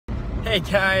Hey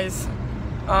guys,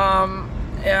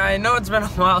 yeah, I know it's been a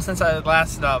while since I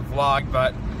last vlogged,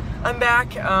 but I'm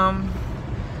back.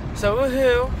 So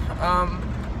woohoo.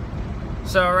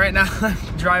 So right now I'm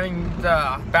driving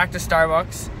back to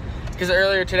Starbucks because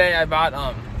earlier today I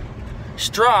bought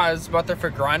straws, but they're for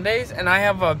grandes, and I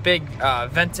have a big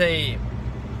venti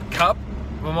cup.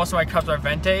 Well, most of my cups are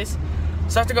ventis,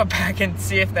 so I have to go back and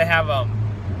see if they have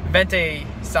venti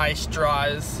size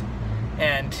straws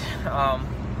and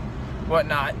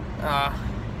whatnot.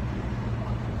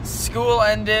 School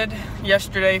ended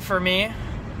yesterday for me,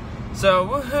 so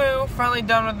woohoo, finally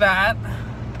done with that.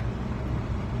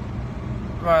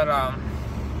 But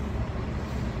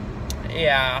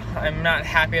yeah, I'm not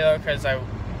happy though because I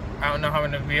don't know how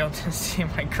I'm gonna be able to see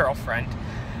my girlfriend.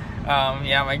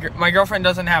 Yeah, my girlfriend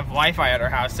doesn't have Wi-Fi at her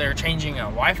house. They're changing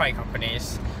Wi-Fi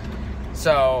companies,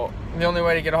 so the only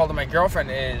way to get a hold of my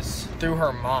girlfriend is through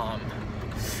her mom.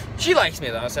 She likes me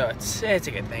though, so it's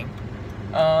a good thing.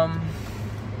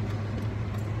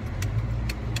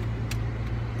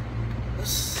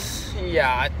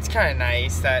 Yeah, it's kind of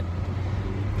nice that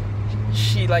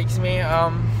she likes me.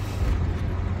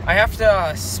 I have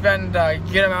to spend a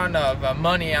good amount of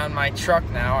money on my truck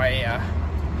now. I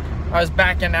was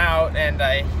backing out and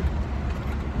I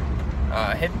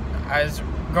was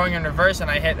going in reverse and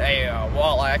I hit a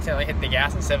wall. I accidentally hit the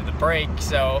gas instead of the brake,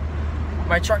 so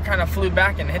my truck kind of flew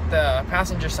back and hit the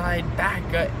passenger side back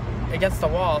against the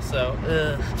wall. So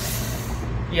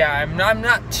yeah, I'm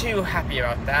not too happy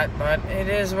about that, but it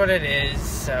is what it is,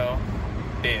 so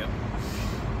boo.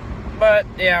 But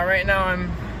yeah, right now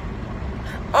I'm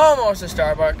almost at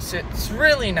Starbucks. It's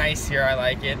really nice here, I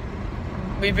like it.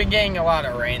 We've been getting a lot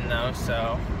of rain though,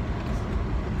 so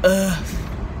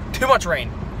too much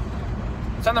rain.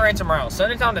 Send the rain somewhere else.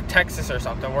 Send it down to Texas or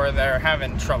something where they're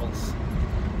having troubles,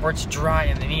 where it's dry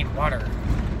and they need water.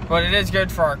 But it is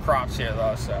good for our crops here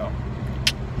though, so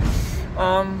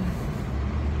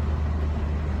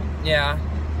yeah.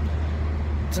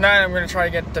 Tonight I'm gonna try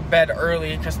to get to bed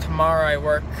early because tomorrow I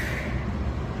work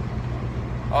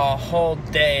a whole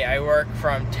day. I work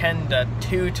from 10 to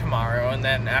 2 tomorrow, and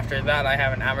then after that I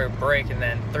have an hour break and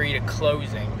then 3 to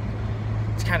closing.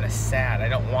 It's kind of sad. I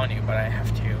don't want to, but I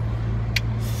have to.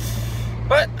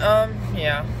 But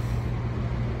yeah,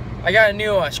 I got a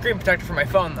new screen protector for my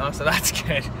phone though, so that's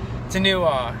good. It's a new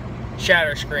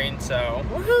shatter screen, so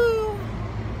woohoo!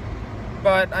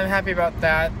 But I'm happy about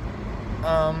that.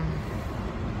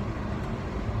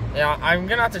 Yeah, I'm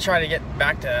gonna have to try to get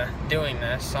back to doing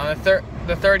this. On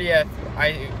the 30th,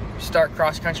 I start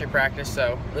cross-country practice,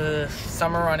 so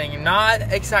summer running. Not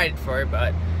excited for it,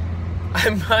 but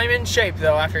I'm in shape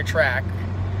though after track.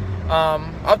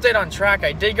 Update on track,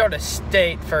 I did go to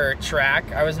state for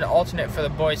track. I was an alternate for the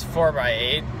boys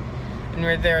 4x8, and we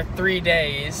were there 3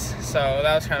 days, so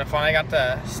that was kind of fun. I got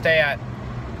to stay at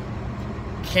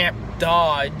Camp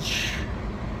Dodge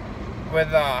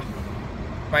with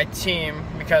my team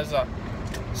because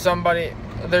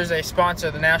there's a sponsor,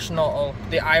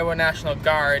 the Iowa National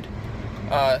Guard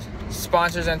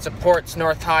sponsors and supports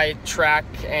North High track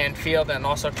and field and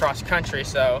also cross country.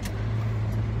 So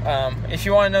if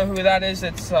you want to know who that is,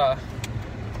 it's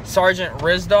Sergeant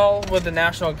Rizdal with the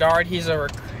National Guard. He's a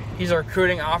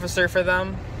recruiting officer for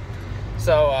them.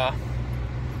 So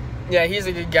yeah, he's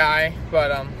a good guy.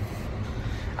 But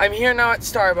I'm here now at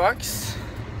Starbucks.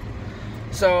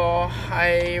 So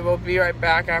I will be right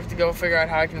back. I have to go figure out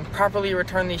how I can properly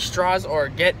return these straws or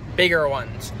get bigger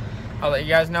ones. I'll let you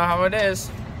guys know how it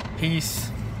is. Peace.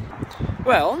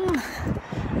 Well,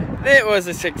 it was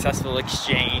a successful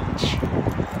exchange.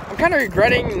 I'm kind of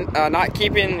regretting not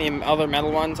keeping the other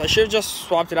metal ones. I should have just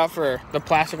swapped it out for the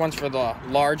plastic ones for the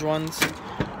large ones.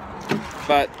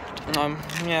 But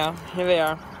yeah, here they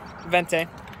are, venti.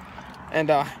 And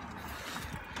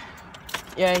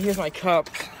yeah, here's my cup.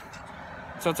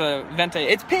 So it's a venti.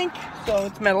 It's pink, so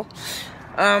it's metal.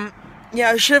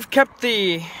 Yeah, I should have kept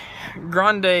the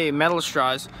grande metal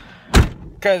straws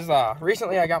because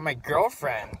recently I got my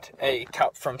girlfriend a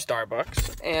cup from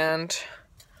Starbucks, and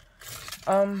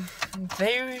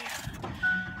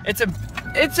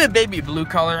it's a baby blue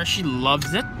color. She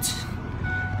loves it,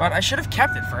 but I should have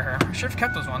kept it for her. I should have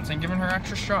kept those ones and given her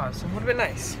extra straws. It would have been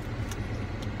nice.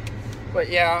 But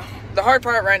yeah, the hard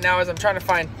part right now is I'm trying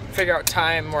to figure out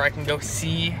time where I can go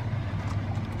see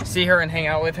her and hang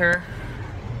out with her.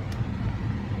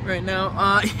 Right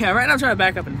now, yeah, right now I'm trying to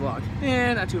back up and vlog.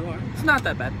 Yeah, not too hard. It's not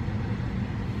that bad.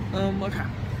 Okay.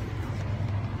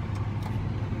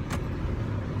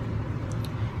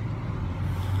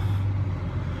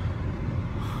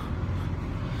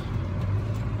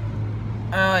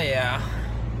 Yeah.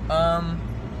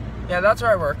 Yeah, that's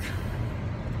where I work.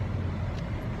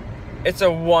 It's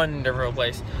a wonderful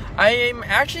place. I'm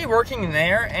actually working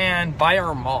there and by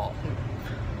our mall.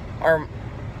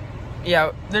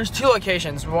 Yeah, there's 2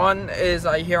 locations. One is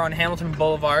here on Hamilton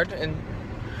Boulevard, and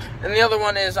the other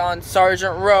one is on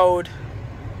Sargent Road,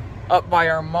 up by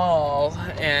our mall.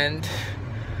 And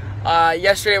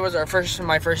yesterday was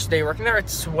my first day working there.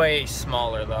 It's way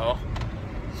smaller though.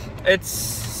 It's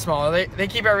smaller. They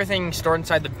keep everything stored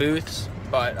inside the booths,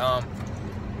 but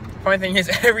funny thing is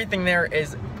everything there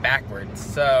is backwards.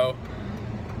 So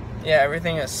yeah,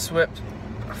 everything is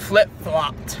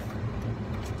flip-flopped.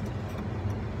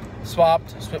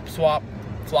 Swapped, swap,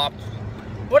 flopped.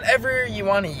 Whatever you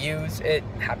want to use, it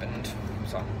happened.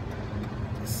 So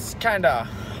it's kind of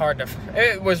hard to.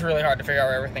 It was really hard to figure out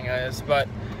where everything is, but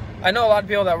I know a lot of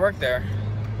people that work there.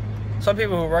 Some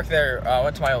people who work there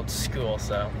went to my old school,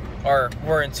 or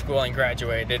were in school and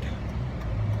graduated.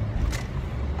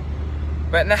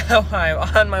 But now I'm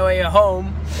on my way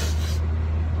home,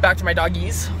 back to my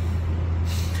doggies.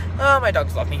 Oh, my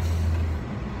dogs love me.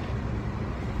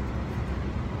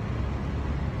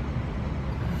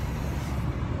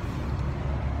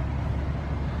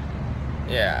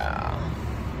 Yeah.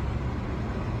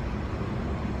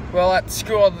 Well, at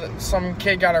school, some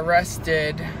kid got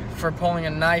arrested for pulling a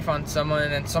knife on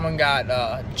someone, and someone got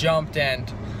jumped,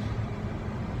 and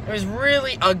it was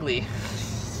really ugly.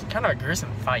 It's kind of a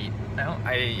gruesome fight.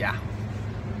 Yeah.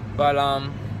 But well,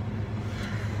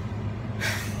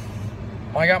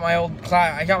 I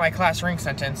got my class ring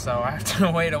sentence, so I have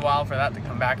to wait a while for that to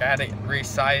come back. I had it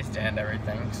resized and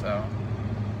everything, so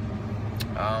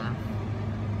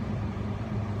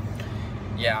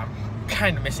yeah, I'm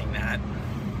kind of missing that.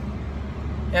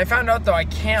 Yeah, I found out though I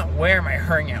can't wear my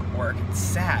ring at work. It's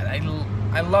sad.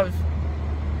 I love.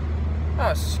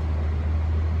 Oh,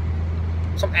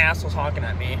 some asshole's honking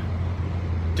at me.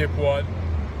 Dipwad.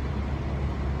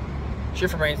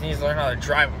 Shit for brains needs to learn how to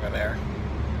drive over there.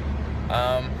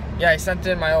 Yeah, I sent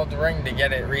in my old ring to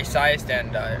get it resized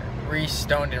and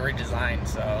restoned and redesigned.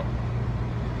 So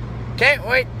can't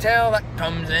wait till that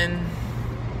comes in.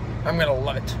 I'm gonna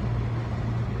love it.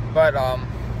 But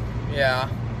yeah.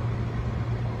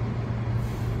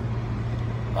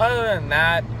 Other than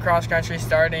that, cross country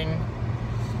starting.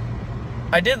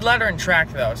 I did letter and track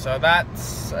though, so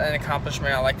that's an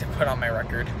accomplishment I like to put on my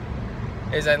record.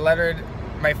 Is I lettered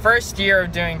my first year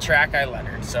of doing track. I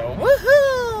lettered, so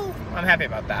woohoo! I'm happy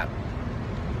about that.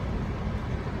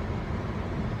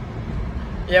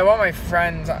 Yeah, one of my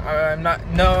friends,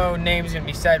 no name's gonna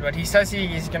be said, but he says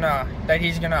he's gonna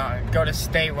go to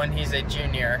state when he's a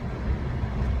junior.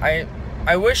 I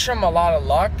wish him a lot of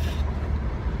luck.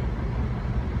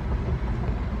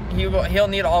 He'll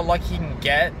need all luck he can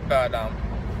get, but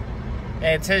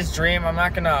it's his dream. I'm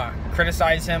not gonna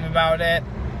criticize him about it,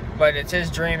 but it's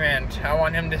his dream, and I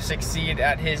want him to succeed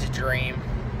at his dream.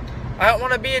 I don't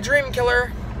want to be a dream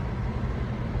killer,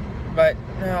 but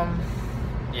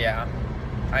yeah,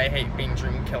 I hate being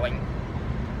dream killing.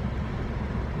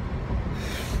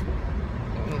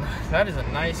 That is a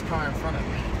nice car in front of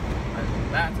me.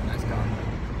 That's a nice car.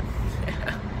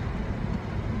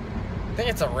 I think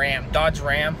it's a Ram, Dodge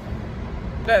Ram.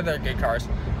 They're good cars.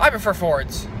 I prefer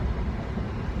Fords.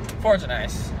 Fords are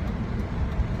nice.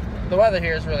 The weather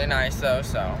here is really nice though,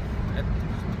 so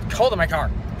it's cold in my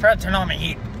car. Forgot to turn on my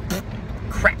heat.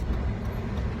 Crap.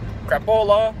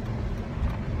 Crapola.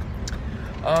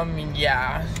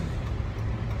 Yeah.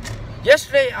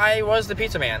 Yesterday I was the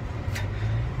pizza man.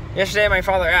 Yesterday my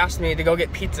father asked me to go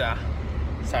get pizza.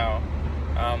 So,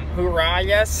 hoorah, I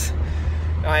guess.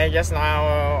 I guess now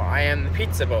I am the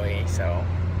pizza boy, so.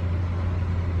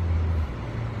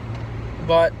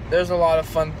 But there's a lot of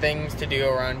fun things to do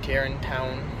around here in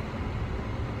town.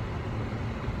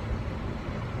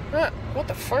 What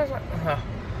the fuck is that?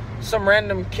 Some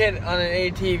random kid on an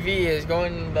ATV is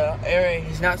going in the area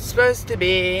he's not supposed to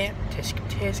be. Tisk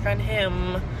tisk on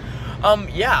him.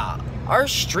 Yeah, our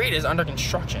street is under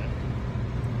construction.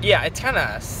 Yeah, it's kind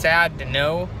of sad to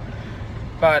know,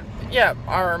 but yeah,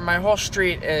 my whole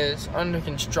street is under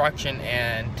construction,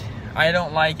 and I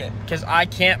don't like it because I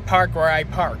can't park where I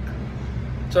park.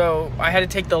 So I had to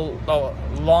take the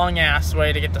long ass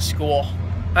way to get to school.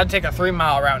 I had to take a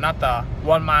 3-mile route, not the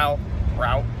 1-mile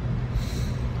route.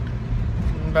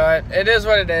 But it is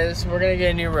what it is. We're gonna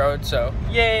get a new road, so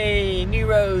yay, new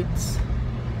roads.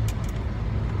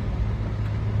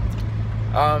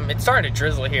 It's starting to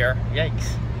drizzle here.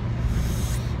 Yikes.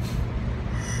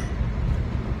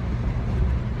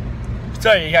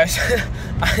 So you guys,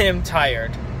 I am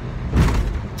tired.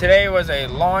 Today was a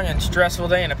long and stressful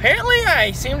day, and apparently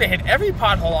I seem to hit every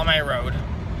pothole on my road.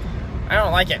 I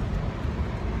don't like it.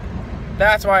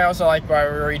 that's why I also like why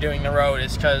we're redoing the road,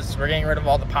 is because we're getting rid of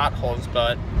all the potholes,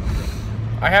 but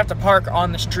I have to park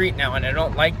on the street now, and I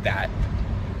don't like that.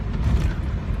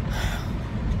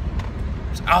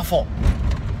 It's awful.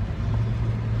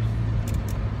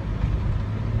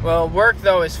 Well, work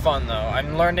though is fun though.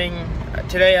 I'm learning,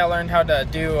 today I learned how to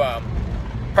do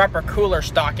proper cooler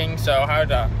stocking, so how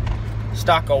to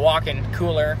stock a walk-in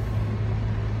cooler.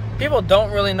 People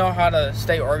don't really know how to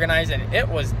stay organized, and it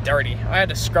was dirty. I had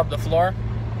to scrub the floor.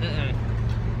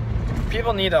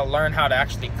 People need to learn how to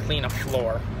actually clean a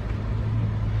floor.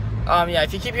 Yeah,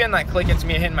 if you keep hearing that click, it's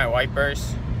me hitting my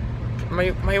wipers.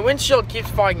 My windshield keeps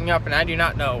fogging up, and I do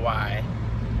not know why.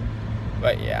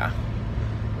 But yeah.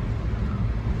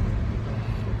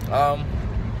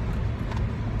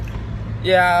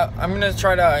 Yeah, I'm gonna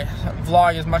try to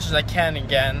vlog as much as I can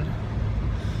again.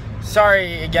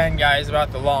 Sorry again, guys,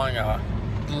 about the long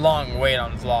wait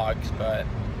on vlogs, but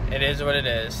it is what it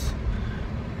is.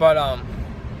 But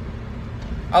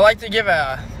I'd like to give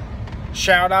a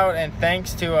shout out and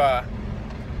thanks to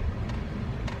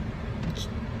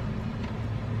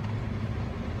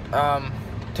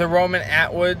Roman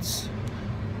Atwoods.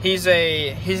 He's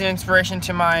an inspiration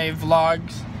to my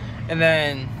vlogs. And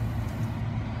then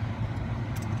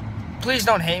please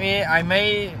don't hate me. I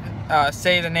may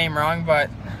say the name wrong, but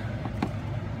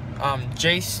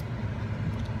Jace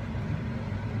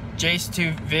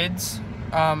to Vids,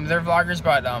 they're vloggers,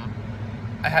 but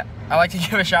I like to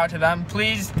give a shout out to them.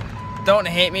 Please don't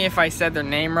hate me if I said their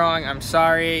name wrong. I'm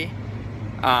sorry.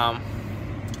 Oh,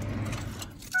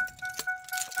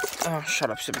 shut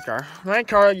up, stupid car. My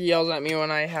car yells at me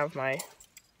when I have my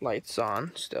lights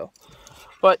on still.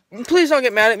 But please don't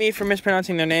get mad at me for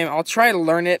mispronouncing their name. I'll try to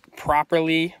learn it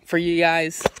properly for you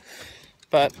guys.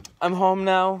 But I'm home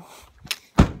now.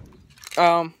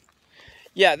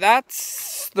 Yeah,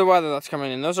 that's the weather that's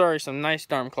coming in. Those are some nice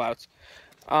storm clouds.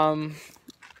 Well,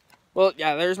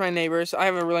 yeah, there's my neighbors. I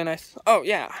have a really nice... Oh,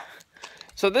 yeah.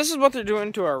 So this is what they're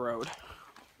doing to our road.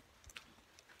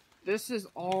 This is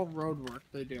all road work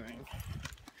they're doing.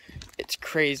 It's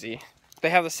crazy. They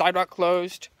have the sidewalk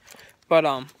closed, but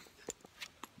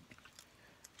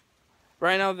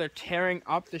right now they're tearing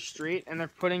up the street and they're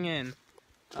putting in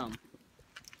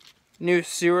new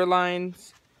sewer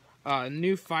lines,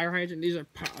 new fire hydrant. These are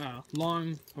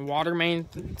long water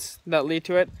mains that lead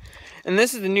to it, and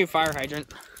this is the new fire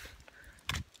hydrant.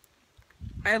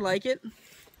 I like it.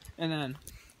 And then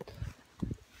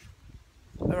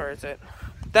where is it?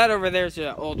 That over there is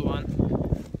the old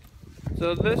one.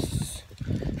 So this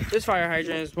fire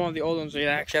hydrant is one of the old ones where you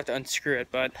actually have to unscrew it,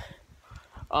 but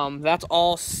that's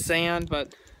all sand.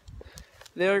 But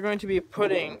they're going to be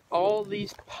putting all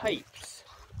these pipes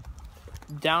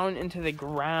down into the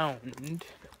ground.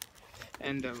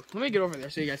 And let me get over there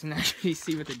so you guys can actually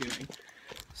see what they're doing.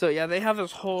 So yeah, they have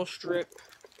this whole strip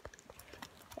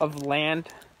of land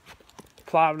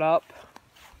plowed up,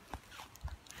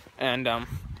 and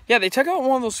yeah, they took out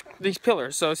one of these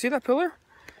pillars. So see that pillar?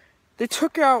 They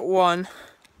took out one,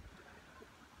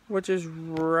 which is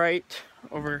right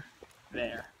over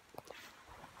there.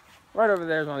 Right over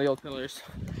there is one of the old pillars.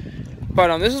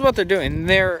 But this is what they're doing.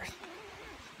 They're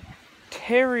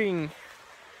tearing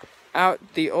out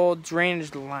the old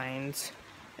drainage lines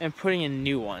and putting in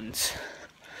new ones.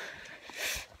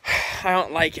 I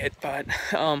don't like it, but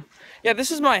yeah,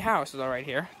 this is my house though right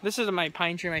here. This is my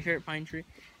pine tree, my favorite pine tree.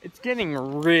 It's getting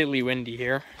really windy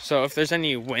here, so if there's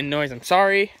any wind noise, I'm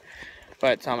sorry,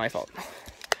 but it's not my fault.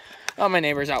 Oh, my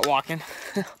neighbor's out walking.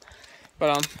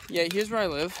 But yeah, here's where I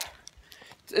live.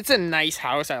 It's a nice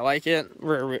house. I like it.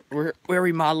 We're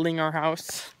remodeling our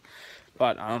house,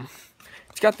 but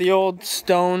it's got the old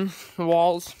stone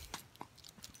walls,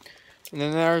 and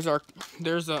then there's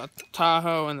a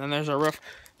Tahoe, and then there's our roof.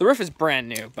 The roof is brand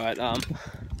new, but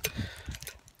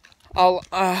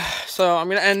so I'm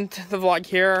gonna end the vlog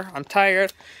here. I'm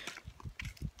tired,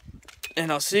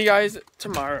 and I'll see you guys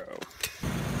tomorrow.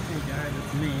 Hey guys,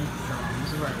 it's me. So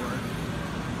this is where I work.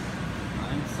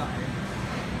 Inside.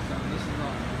 So this is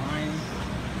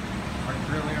our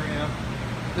grill area.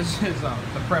 This is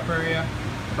the prep area.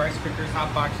 Rice cookers,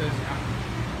 hot boxes.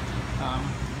 Yeah.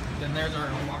 Then there's our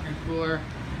walk-in cooler,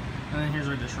 and then here's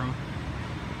our dish room.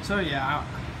 So yeah,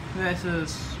 this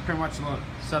is pretty much the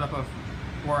setup of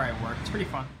where I work. It's pretty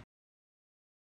fun.